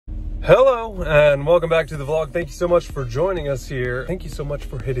Hello and welcome back to the vlog. Thank you so much for joining us here. Thank you so much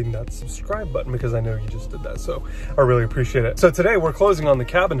for hitting that subscribe button because I know you just did that, so I really appreciate it. So today we're closing on the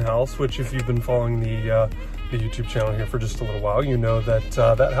cabin house, which if you've been following the YouTube channel here for just a little while, you know that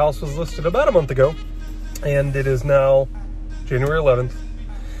that house was listed about a month ago, and it is now January 11th,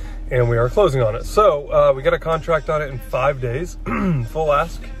 and we are closing on it. So we got a contract on it in 5 days, full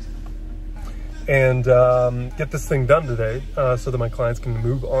ask, and get this thing done today so that my clients can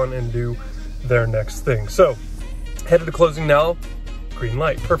move on and do their next thing. So headed to closing now, green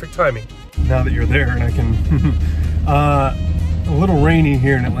light, perfect timing. Now that you're there and I can, a little rainy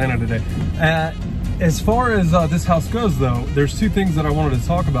here in Atlanta today. As far as this house goes though, there's two things that I wanted to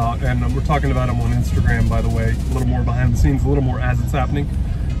talk about, and we're talking about them on Instagram, by the way, a little more behind the scenes, a little more as it's happening,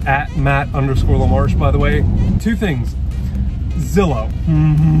 at Matt_LaMarsh, by the way. Two things. Zillow.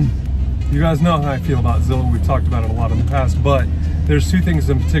 You guys know how I feel about Zillow. We've talked about it a lot in the past, but there's two things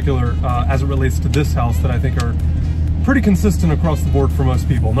in particular as it relates to this house that I think are pretty consistent across the board for most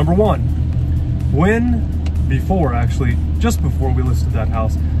people. Number one, just before we listed that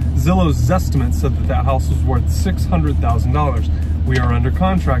house, Zillow's Zestimate said that that house was worth $600,000. We are under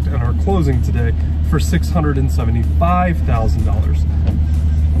contract and are closing today for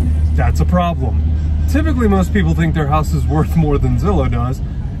 $675,000. That's a problem. Typically, most people think their house is worth more than Zillow does.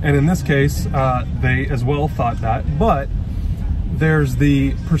 And in this case, they as well thought that, but there's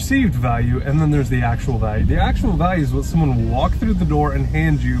the perceived value and then there's the actual value. The actual value is what someone will walk through the door and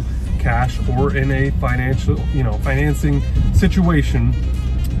hand you cash, or in a financing situation,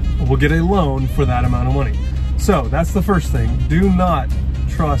 will get a loan for that amount of money. So that's the first thing. Do not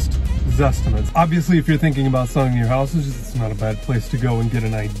trust Zestimates. Obviously, if you're thinking about selling your house, it's not a bad place to go and get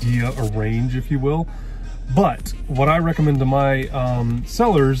an idea, a range, if you will. But what I recommend to my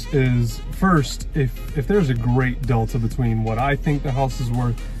sellers is, first, if there's a great delta between what I think the house is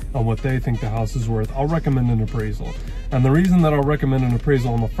worth and what they think the house is worth, I'll recommend an appraisal. And the reason that I'll recommend an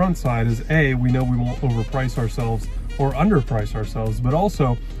appraisal on the front side is, A, we know we won't overprice ourselves or underprice ourselves, but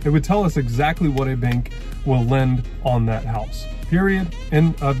also it would tell us exactly what a bank will lend on that house. Period.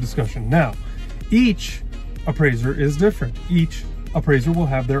 End of discussion. Now, each appraiser is different. Each appraiser will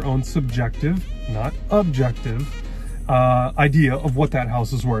have their own subjective, not objective, idea of what that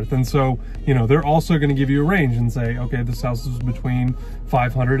house is worth. And so, they're also going to give you a range and say, okay, this house is between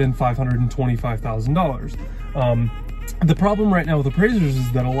 $500,000 and $525,000. The problem right now with appraisers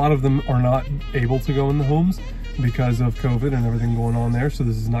is that a lot of them are not able to go in the homes because of COVID and everything going on there. So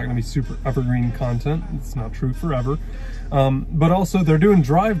this is not going to be super evergreen content. It's not true forever. But also they're doing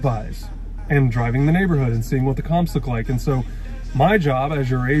drive-bys and driving the neighborhood and seeing what the comps look like. And so my job as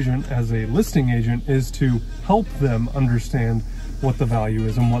your agent, as a listing agent, is to help them understand what the value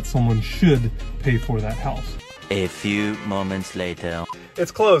is and what someone should pay for that house. A few moments later.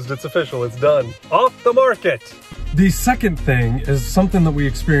 It's closed, it's official, it's done. Off the market! The second thing is something that we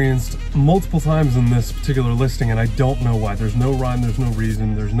experienced multiple times in this particular listing, and I don't know why. There's no rhyme, there's no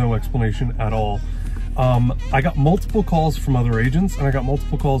reason, there's no explanation at all. I got multiple calls from other agents, and I got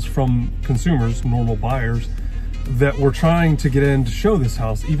multiple calls from consumers, normal buyers, that were trying to get in to show this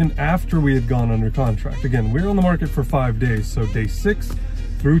house even after we had gone under contract. Again, we were on the market for 5 days, so day 6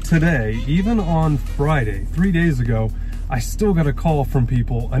 through today, even on Friday, 3 days ago, I still got a call from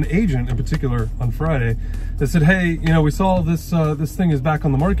people, an agent in particular on Friday, that said, hey, we saw this this thing is back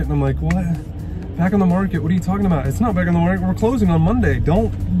on the market. And I'm like, what? Back on the market? What are you talking about? It's not back on the market. We're closing on Monday.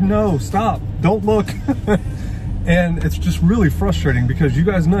 Stop. Don't look. And it's just really frustrating because you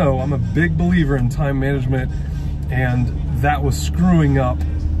guys know I'm a big believer in time management, and that was screwing up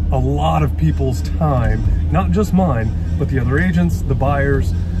a lot of people's time, not just mine, but the other agents, the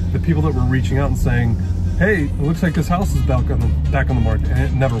buyers, the people that were reaching out and saying, hey, it looks like this house is back on the market, and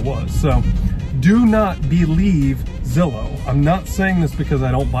it never was. So do not believe Zillow. I'm not saying this because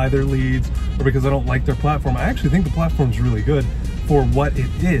I don't buy their leads or because I don't like their platform. I actually think the platform's really good for what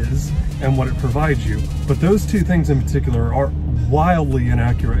it is and what it provides you. But those two things in particular are wildly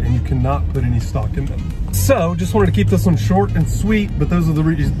inaccurate, and you cannot put any stock in them. So just wanted to keep this one short and sweet, but those are the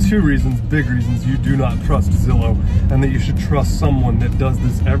big reasons you do not trust Zillow, and that you should trust someone that does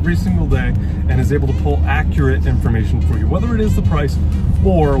this every single day and is able to pull accurate information for you, whether it is the price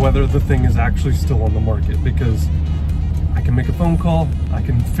or whether the thing is actually still on the market. Because I can make a phone call, I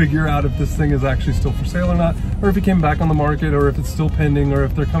can figure out if this thing is actually still for sale or not, or if it came back on the market, or if it's still pending, or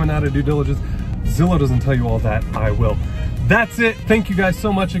if they're coming out of due diligence. Zillow doesn't tell you all that, I will. That's it. Thank you guys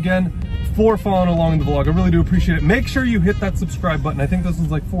so much again for following along in the vlog. I really do appreciate it. Make sure you hit that subscribe button. I think this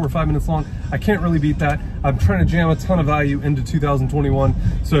is like 4 or 5 minutes long. I can't really beat that. I'm trying to jam a ton of value into 2021.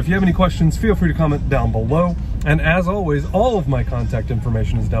 So if you have any questions, feel free to comment down below. And as always, all of my contact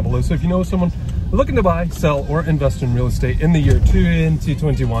information is down below. So if you know someone looking to buy, sell, or invest in real estate in the year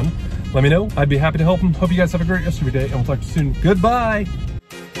 2021, let me know. I'd be happy to help them. Hope you guys have a great rest of your day, and we'll talk to you soon. Goodbye.